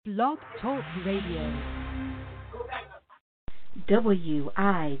Blog Talk Radio.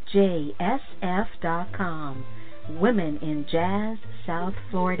 WIJSF.com. Women in Jazz South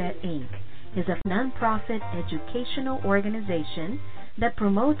Florida, Inc. is a nonprofit educational organization that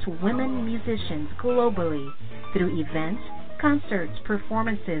promotes women musicians globally through events, concerts,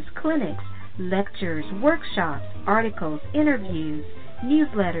 performances, clinics, lectures, workshops, articles, interviews,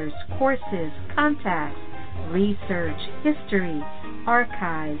 newsletters, courses, contacts, research, history,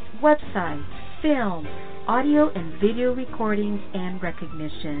 archives, websites, film, audio and video recordings, and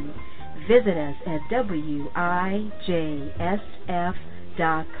recognition. Visit us at WIJSF.com.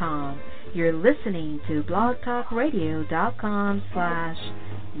 You're listening to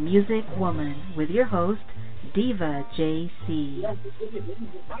blogtalkradio.com/musicwoman with your host, Diva JC.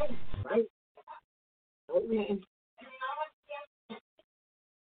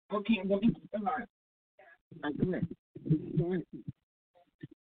 Okay,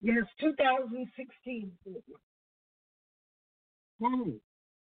 yes, 2016. Oh.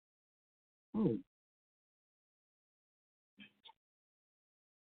 Oh.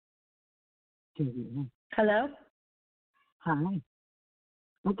 Hello? Hi.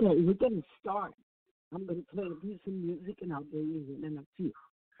 Okay, we're going to start. I'm going to play a piece of music and I'll bring you in a few.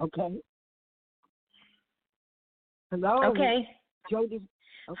 Okay? Hello? Okay. Jody.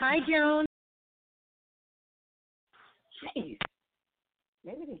 Okay. Hi, Joan. Jeez.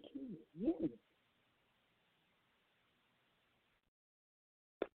 Maybe they can't hear me.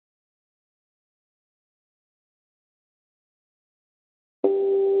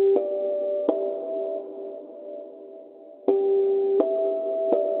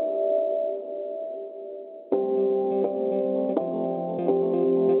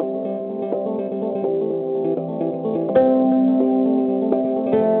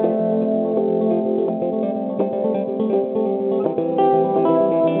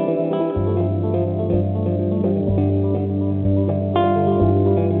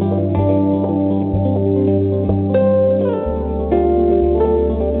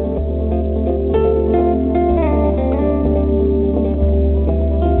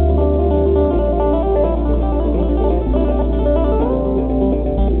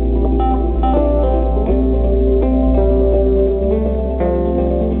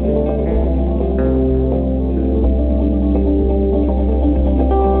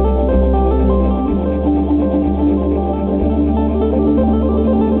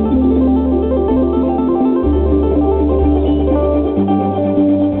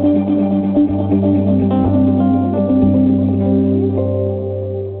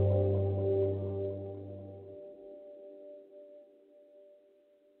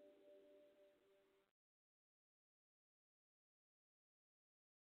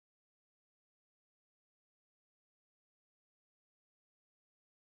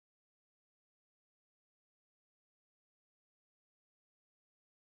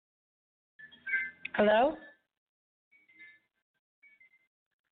 Hello?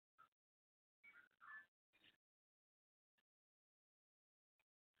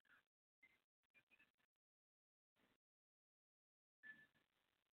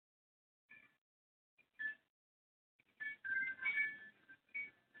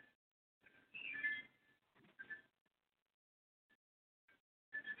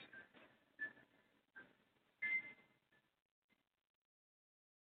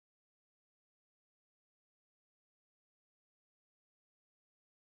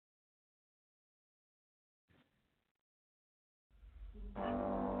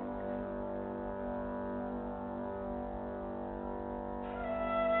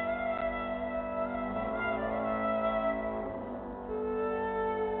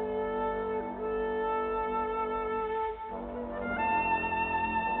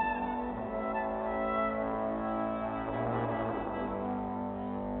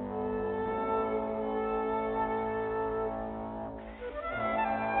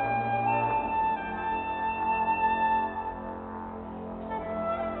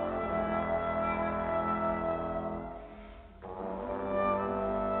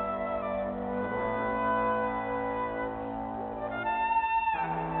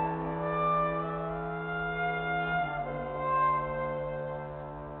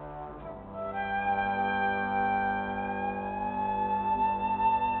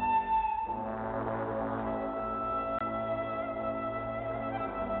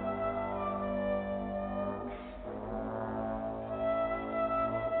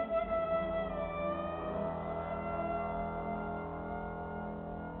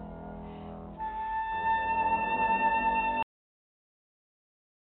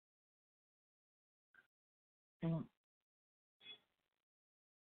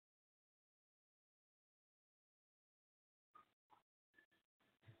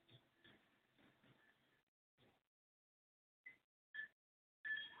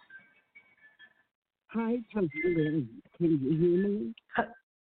 Hi, Jodylynn. Can you hear me?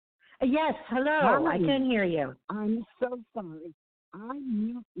 Yes, hello. Hi. I can hear you. I'm so sorry. I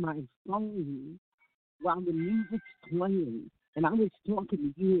mute my phone while the music's playing, and I was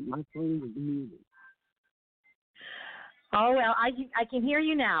talking to you and my phone was muted. Oh, well, I can hear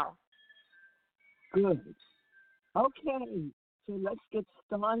you now. Good. Okay, so let's get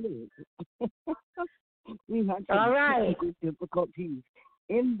started. We had some All right. technical difficulties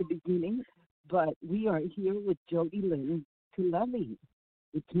in the beginning, but we are here with Jodylynn Talevi,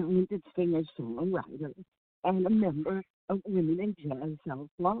 the talented singer-songwriter and a member of Women in Jazz South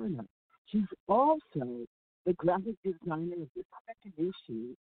Florida. She's also the graphic designer of the second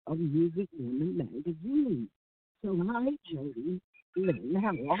issue of Music Women magazine. So hi, Jodylynn. How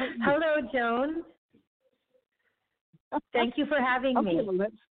are you? Hello, Joan. Thank you for having Okay, me. well,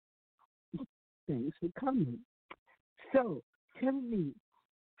 thanks for coming. So, tell me,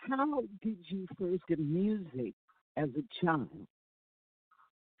 how did you first get music as a child?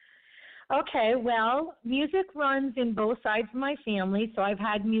 Okay, well, music runs in both sides of my family, so I've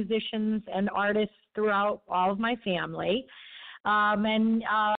had musicians and artists throughout all of my family. As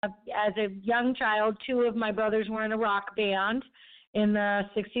a young child, two of my brothers were in a rock band in the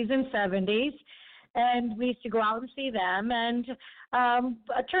 60s and 70s, and we used to go out and see them. And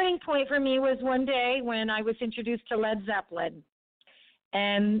a turning point for me was one day when I was introduced to Led Zeppelin,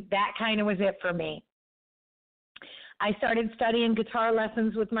 and that kind of was it for me. I started studying guitar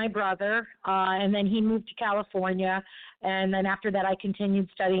lessons with my brother, and then he moved to California, and then after that I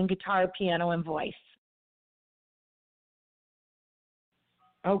continued studying guitar, piano, and voice.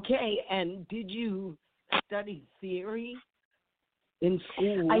 Okay, and did you study theory in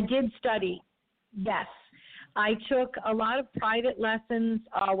school? I did study, yes. I took a lot of private lessons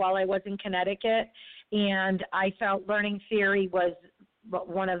while I was in Connecticut, and I felt learning theory was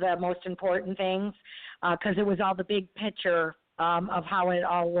one of the most important things because it was all the big picture of how it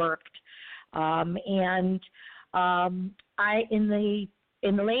all worked. I in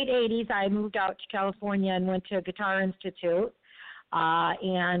the late 80s, I moved out to California and went to Guitar Institute.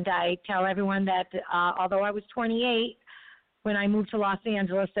 And I tell everyone that although I was 28 when I moved to Los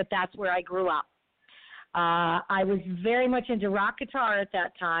Angeles, that's where I grew up. I was very much into rock guitar at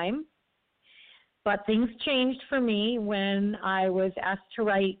that time, but things changed for me when I was asked to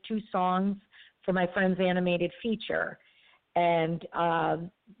write 2 songs for my friend's animated feature. And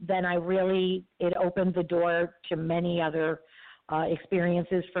then it opened the door to many other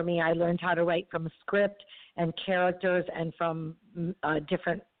experiences for me. I learned how to write from a script and characters and from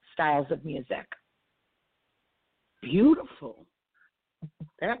different styles of music. Beautiful.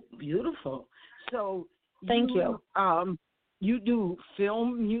 That's beautiful. So Thank you. You do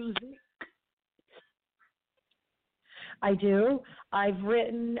film music? I do. I've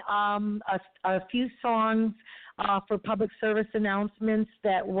written a few songs for public service announcements.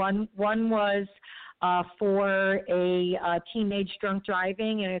 That one was for a teenage drunk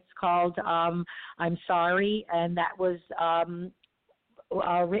driving, and it's called I'm Sorry, and that was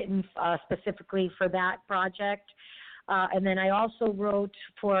written specifically for that project. And then I also wrote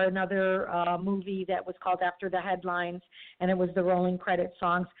for another movie that was called After the Headlines, and it was the rolling credit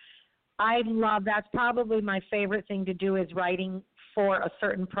songs. That's probably my favorite thing to do is writing for a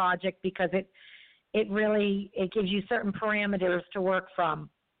certain project because it gives you certain parameters to work from.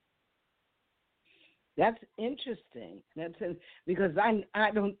 That's interesting. Because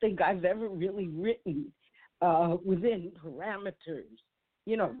I don't think I've ever really written within parameters,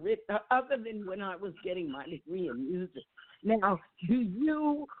 other than when I was getting my degree in music. Now, do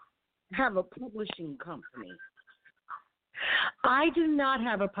you have a publishing company? I do not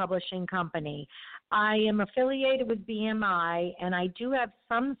have a publishing company. I am affiliated with BMI, and I do have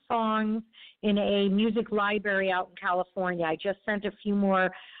some songs in a music library out in California. I just sent a few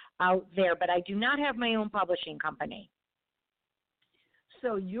more out there, but I do not have my own publishing company.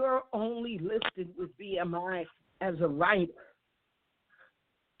 So you're only listed with BMI as a writer?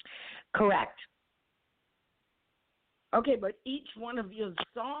 Correct. Okay, but each one of your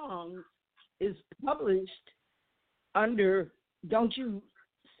songs is published under, don't you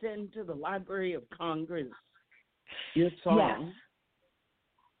send to the Library of Congress your song? Yes.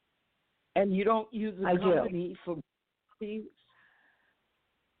 And you don't use a company for these?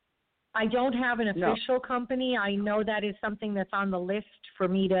 I don't have an official company. I know that is something that's on the list for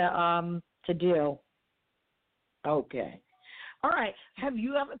me to do. Okay. All right. Have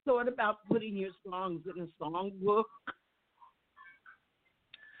you ever thought about putting your songs in a songbook?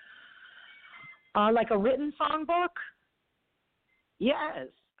 Like a written songbook? Yes.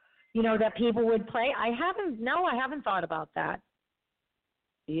 That people would play? I haven't thought about that.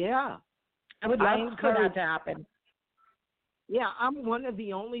 Yeah. I would I love for that encourage. to happen. Yeah, I'm one of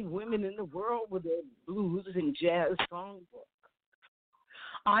the only women in the world with a blues and jazz songbook.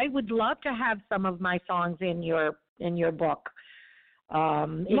 I would love to have some of my songs in your book. No,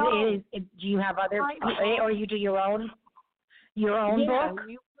 Do you have other, I or you do your own yeah, book?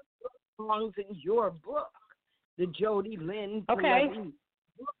 you put songs in your book, the Jodylynn Okay. Talevi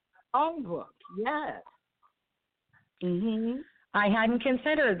songbook. Yes. Mhm. I hadn't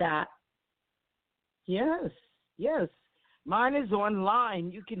considered that. Yes. Yes. Mine is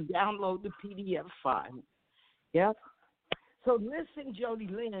online. You can download the PDF file. Yep. So listen,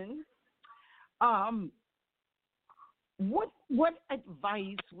 Jodylynn, what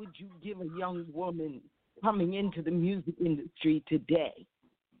advice would you give a young woman coming into the music industry today?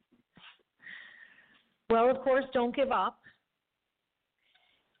 Well, of course, don't give up.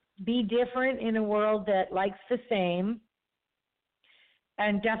 Be different in a world that likes the same,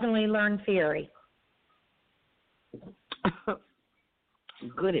 and definitely learn theory.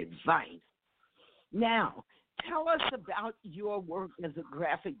 Good advice. Now, tell us about your work as a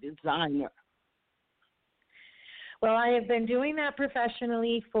graphic designer. Well, I have been doing that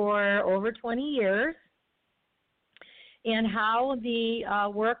professionally for over 20 years. And how the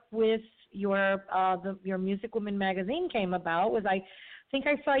work with your Music Woman magazine came about was I think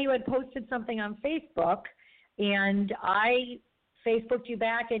I saw you had posted something on Facebook, and I Facebooked you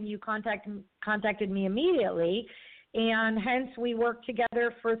back, and you contacted me immediately, and hence we worked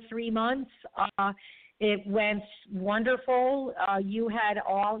together for 3 months. It went wonderful. You had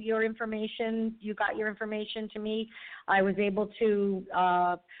all your information. You got your information to me. I was able to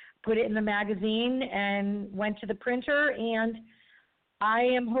put it in the magazine and went to the printer, and I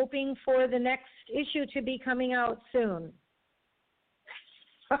am hoping for the next issue to be coming out soon.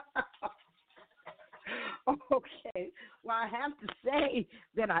 Okay. Well, I have to say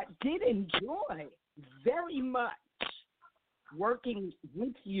that I did enjoy very much working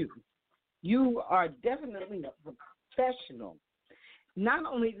with you. You are definitely a professional. Not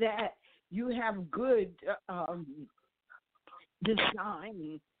only that, you have good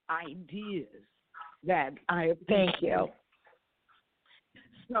design ideas that I appreciate. Thank you.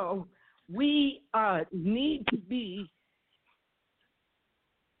 So we need to be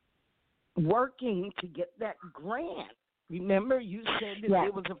working to get that grant. Remember, you said that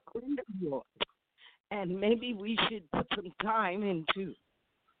there was a friend of yours, and maybe we should put some time into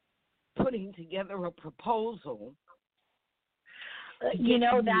putting together a proposal. You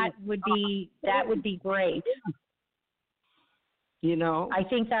know, that would be great. You know, I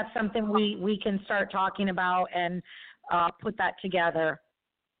think that's something we can start talking about and put that together.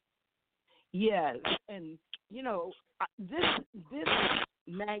 yes, and you know, this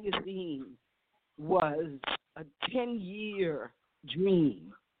magazine was a 10-year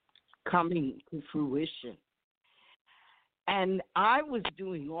dream coming to fruition, and I was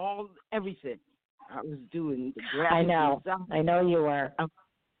doing everything. I was doing the graphic design. I know you were.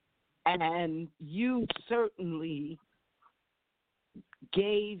 And you certainly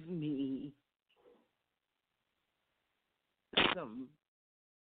gave me some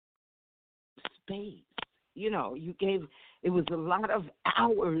space. You know, it was a lot of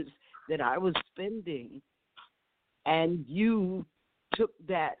hours that I was spending, and you took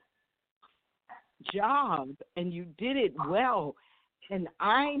that job and you did it well. And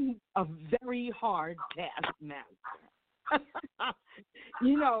I'm a very hard taskmaster.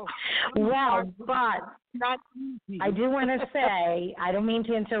 You know. Well, but not easy. I do want to say, I don't mean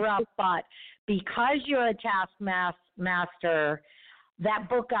to interrupt, but because you're a taskmaster, that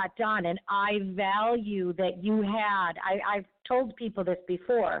book got done, and I value that you had. I've told people this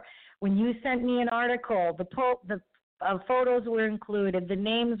before. When you sent me an article, the photos were included, the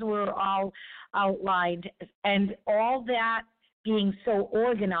names were all outlined, and all that being so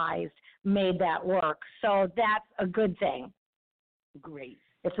organized made that work. So that's a good thing. Great.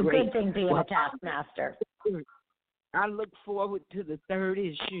 It's a good thing being a taskmaster. I look forward to the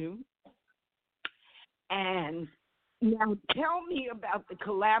 3rd issue. And now tell me about the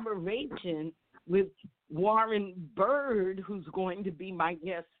collaboration with Warren Bird, who's going to be my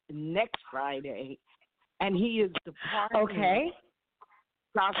guest next Friday. And he is the partner of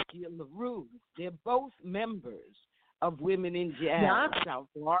Saskia LaRue. They're both members of Women in Jazz, South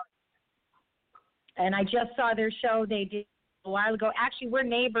Florida. And I just saw their show they did a while ago. Actually, we're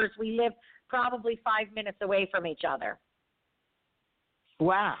neighbors. We live probably 5 minutes away from each other.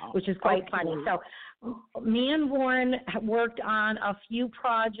 Wow. Which is quite funny. So me and Warren worked on a few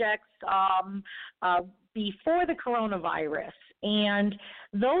projects before the coronavirus, and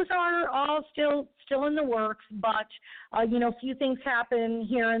those are all still in the works. But a few things happen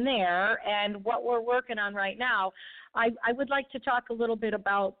here and there, and what we're working on right now. I would like to talk a little bit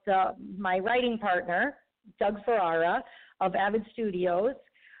about my writing partner, Doug Ferrara of Avid Studios.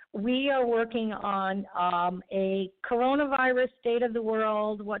 We are working on a coronavirus State of the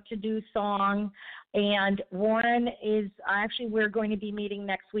World, What to Do song. And Warren is actually, we're going to be meeting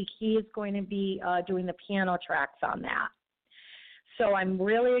next week. He is going to be doing the piano tracks on that. So I'm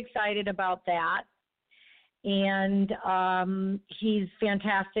really excited about that. And he's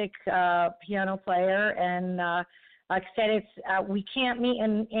fantastic piano player. And like I said, it's we can't meet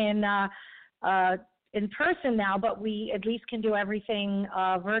in person now, but we at least can do everything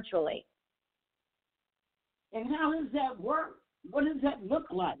virtually. And how does that work? What does that look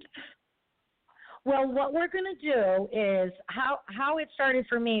like? Well, what we're going to do is how it started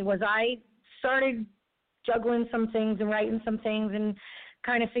for me was I started juggling some things and writing some things and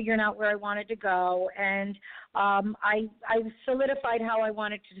kind of figuring out where I wanted to go. And I solidified how I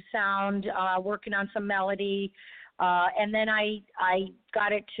wanted to sound, working on some melody. And then I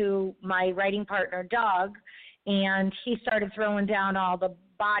got it to my writing partner, Doug, and he started throwing down all the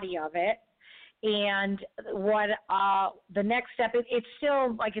body of it. And what the next step is, it's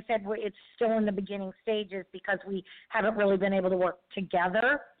still, like I said, it's still in the beginning stages because we haven't really been able to work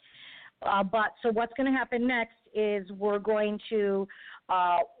together. But so what's going to happen next is we're going to,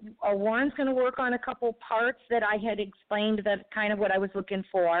 Warren's going to work on a couple parts that I had explained, that kind of what I was looking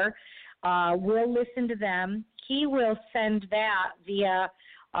for. We'll listen to them. He will send that via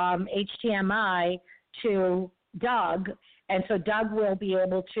HDMI to Doug, and so Doug will be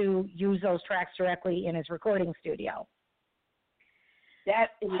able to use those tracks directly in his recording studio.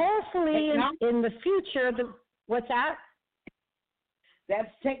 That is hopefully in the future. What's that?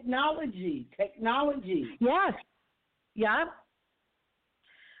 That's technology. Yes. Yeah.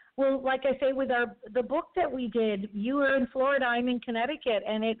 Well, like I say, with the book that we did, you were in Florida, I'm in Connecticut,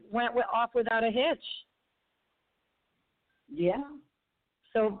 and it went off without a hitch. Yeah.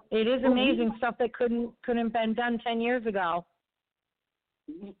 So it is amazing stuff that couldn't have been done 10 years ago.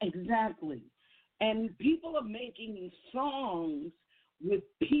 Exactly. And people are making songs with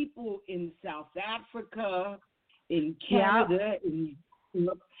people in South Africa, in Canada, in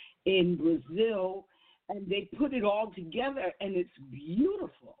Brazil, and they put it all together, and it's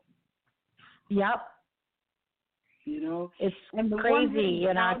beautiful. Yep. It's and crazy.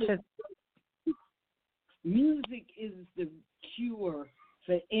 Music is the cure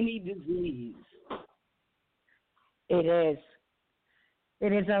for any disease. It is.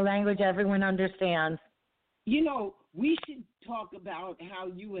 It is a language everyone understands. We should talk about how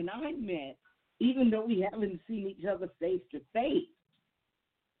you and I met, even though we haven't seen each other face to face.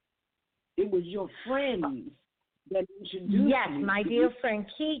 It was your friends that introduced you. Yes, my dear friend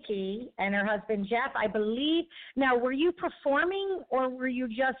Kiki and her husband Jeff, I believe. Now, were you performing or were you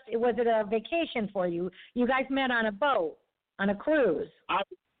was it a vacation for you? You guys met on a boat, on a cruise. I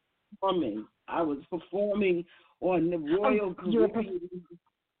was performing on the Royal Caribbean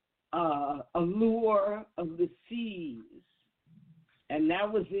Allure of the Seas. And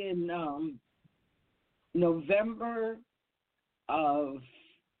that was in November of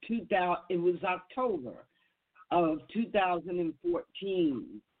 2000. It was October of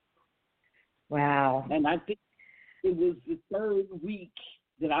 2014. Wow. And I think it was the third week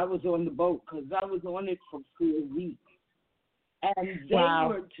that I was on the boat because I was on it for 4 weeks. And they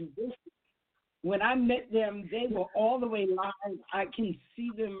were terrific. When I met them, they were all the way live. I can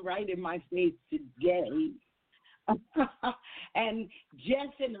see them right in my face today. And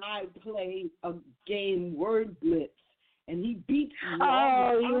Jess and I played a game, Word Blitz, and he beats me.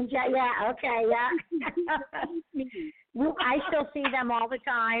 Okay. Well, I still see them all the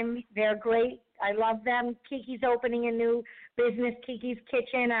time. They're great. I love them. Kiki's opening a new business, Kiki's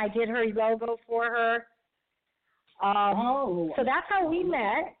Kitchen. I did her logo for her. So that's how we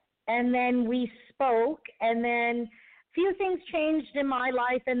met. And then we spoke, and then a few things changed in my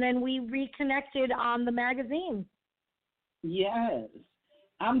life, and then we reconnected on the magazine. Yes.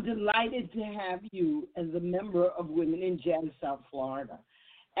 I'm delighted to have you as a member of Women in Jazz South Florida.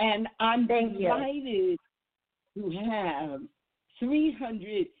 And I'm delighted to have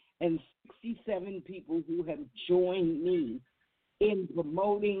 367 people who have joined me in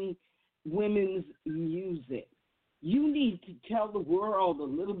promoting women's music. You need to tell the world a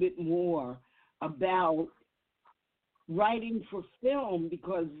little bit more about writing for film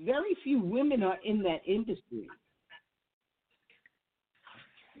because very few women are in that industry.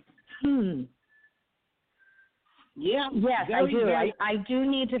 Yeah. Yes, I Very, do. very. I do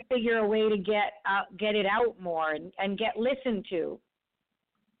need to figure a way to get it out more and get listened to.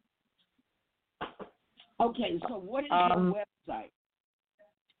 Okay, so what is your website?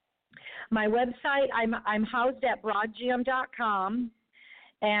 My website, I'm housed at broadjam.com,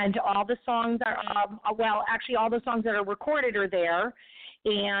 and all the songs are actually all the songs that are recorded are there,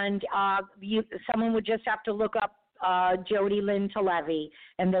 and someone would just have to look up Jodylynn Talevi,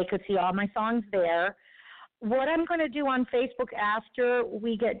 and they could see all my songs there. What I'm going to do on Facebook after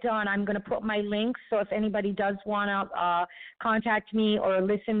we get done, I'm going to put my links, so if anybody does want to contact me or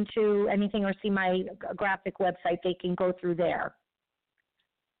listen to anything or see my graphic website, they can go through there.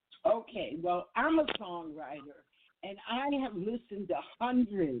 Okay, well, I'm a songwriter, and I have listened to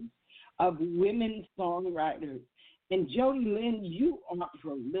hundreds of women songwriters. And Jodylynn, you are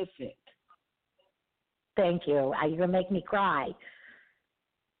prolific. Thank you. You're going to make me cry.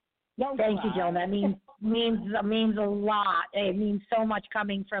 Don't Thank cry. you, Joan. That means a lot. It means so much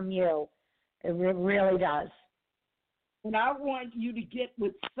coming from you. It really does. And I want you to get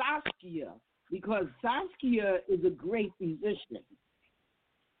with Saskia, because Saskia is a great musician.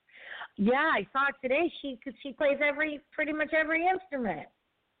 Yeah, I saw it today. She plays pretty much every instrument.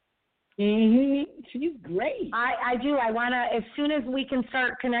 She's great. I do. I want to, as soon as we can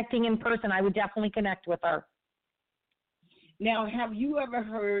start connecting in person, I would definitely connect with her. Now, have you ever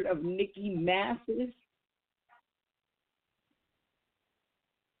heard of Nikki Massis?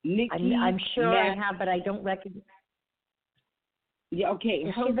 I'm sure I have, but I don't recognize. Yeah, okay.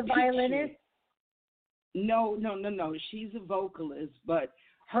 Is she the violinist? No. She's a vocalist, but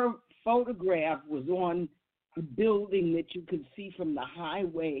her photograph was on a building that you could see from the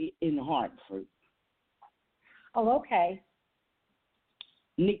highway in Hartford. Oh, okay.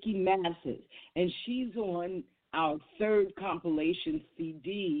 Nikki Massis. And she's on our third compilation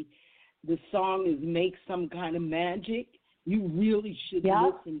CD. The song is Make Some Kind of Magic. You really should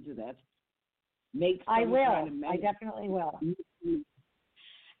listen to that. Make Some Kind of Magic. I definitely will.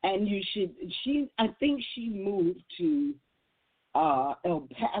 And you should. I think she moved to El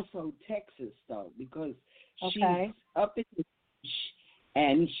Paso, Texas, though, because she's up in the beach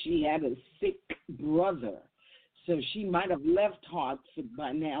and she had a sick brother. So she might have left Hartford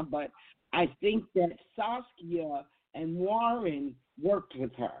by now, but I think that Saskia and Warren worked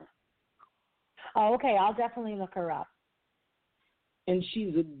with her. Oh, okay. I'll definitely look her up. And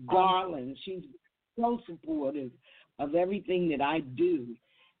she's a darling. She's so supportive of everything that I do.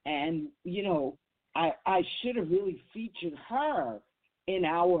 And, you know, I should have really featured her in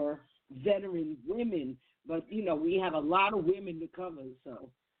our veteran women, but, you know, we have a lot of women to cover, so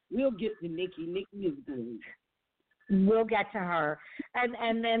we'll get to Nikki. Nikki is good. We'll get to her.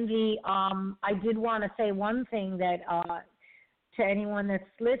 And then I did want to say one thing that to anyone that's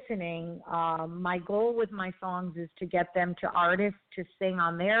listening, my goal with my songs is to get them to artists to sing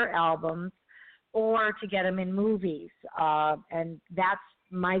on their albums or to get them in movies. And that's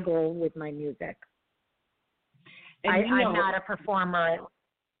my goal with my music. I'm not a performer.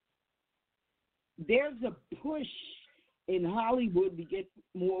 There's a push in Hollywood to get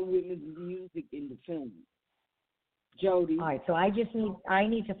more women's music into film. Jody. All right, so I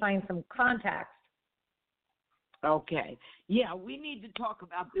need to find some contacts. Okay. Yeah, we need to talk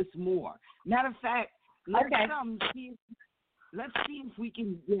about this more. Matter of fact, let's see if we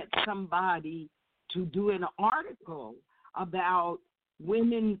can get somebody to do an article about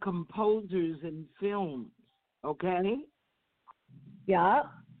women composers in films. Okay? Yeah.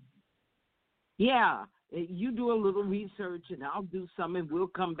 Yeah. You do a little research and I'll do some and we'll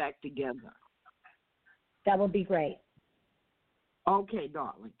come back together. That would be great. Okay,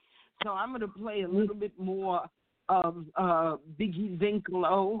 darling. So I'm going to play a little bit more of Biggie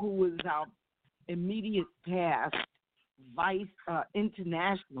Vincolo, who was our immediate past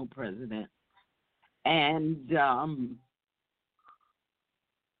international president. And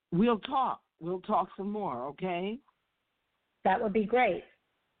we'll talk. We'll talk some more, okay? That would be great.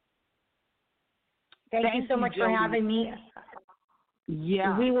 Thank you so much for having me.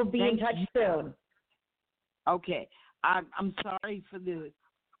 Yeah. We will be in touch soon. Okay. I'm sorry for the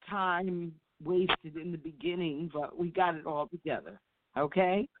time wasted in the beginning, but we got it all together.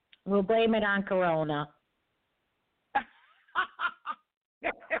 Okay? We'll blame it on Corona.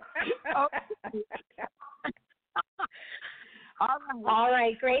 All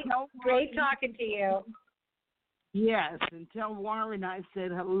right. Great talking to you. Yes, and tell Warren I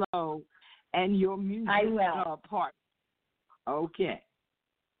said hello and your music part. Okay.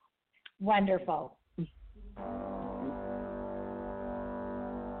 Wonderful.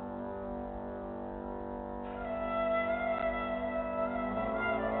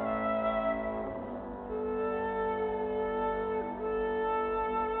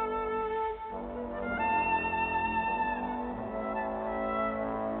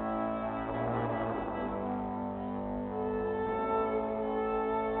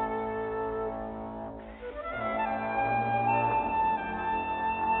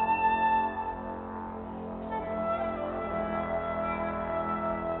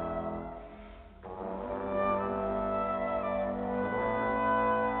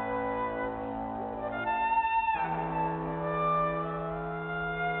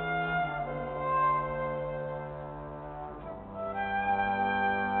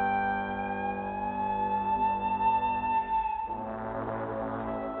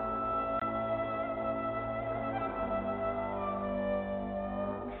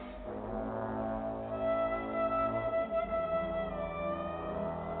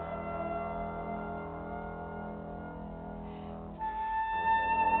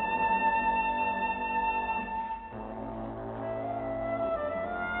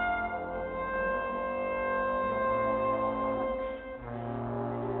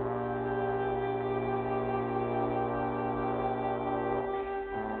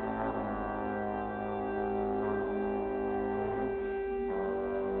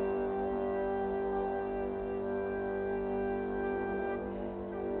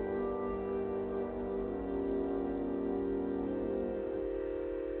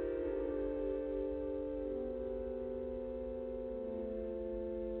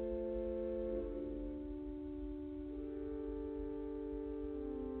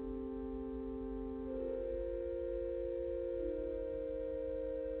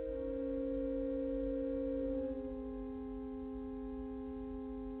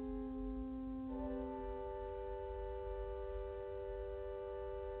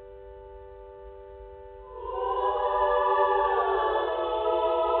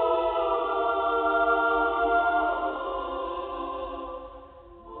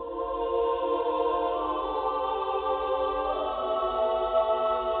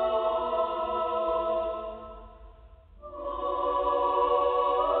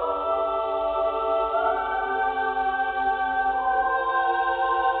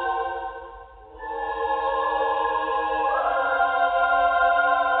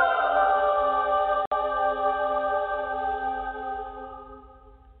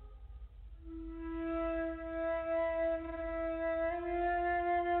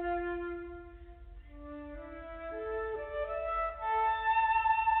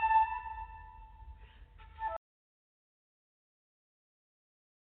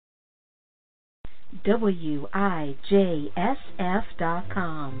 WIJSF.com.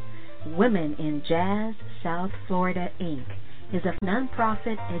 Women in Jazz South Florida, Inc. is a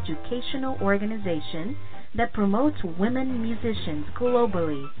nonprofit educational organization that promotes women musicians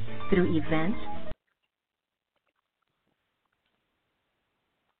globally through events